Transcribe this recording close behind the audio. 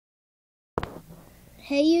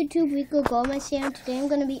Hey YouTube, Rico Gomes here, and today I'm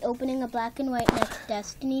going to be opening a black and white Next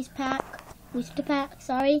Destinies pack, booster pack,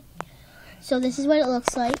 sorry. So this is what it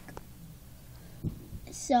looks like.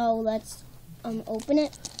 So let's open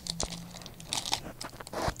it.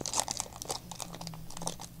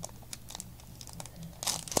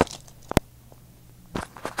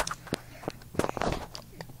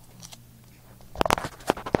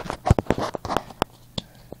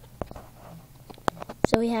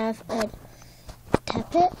 So we have a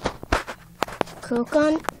Tepet,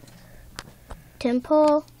 Krokon,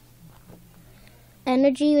 Temple,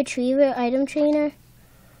 Energy Retriever Item Trainer,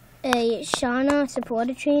 a Shauna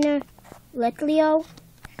Supporter Trainer, Letlio,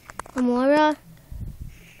 Amora,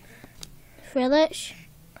 Frillish,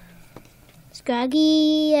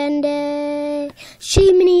 Scraggy, and a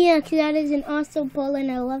Shemaniac. That is an awesome pull, and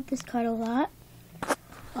I love this card a lot.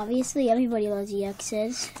 Obviously, everybody loves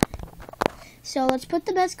EXs. So let's put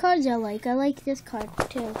the best cards I like. I like this card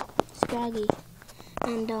too, Scraggy.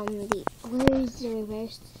 And where's the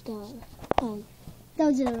reverse stuff?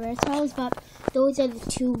 Those are the reverse hauls, but those are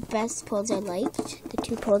the two best pulls I liked. The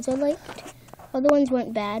two pulls I liked. Other ones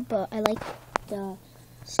weren't bad, but I like the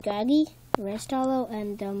Scraggy, reverse hollow,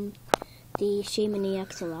 and the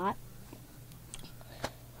Shemaniacs a lot.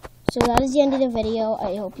 So that is the end of the video.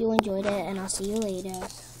 I hope you enjoyed it, and I'll see you later.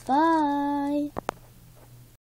 Bye!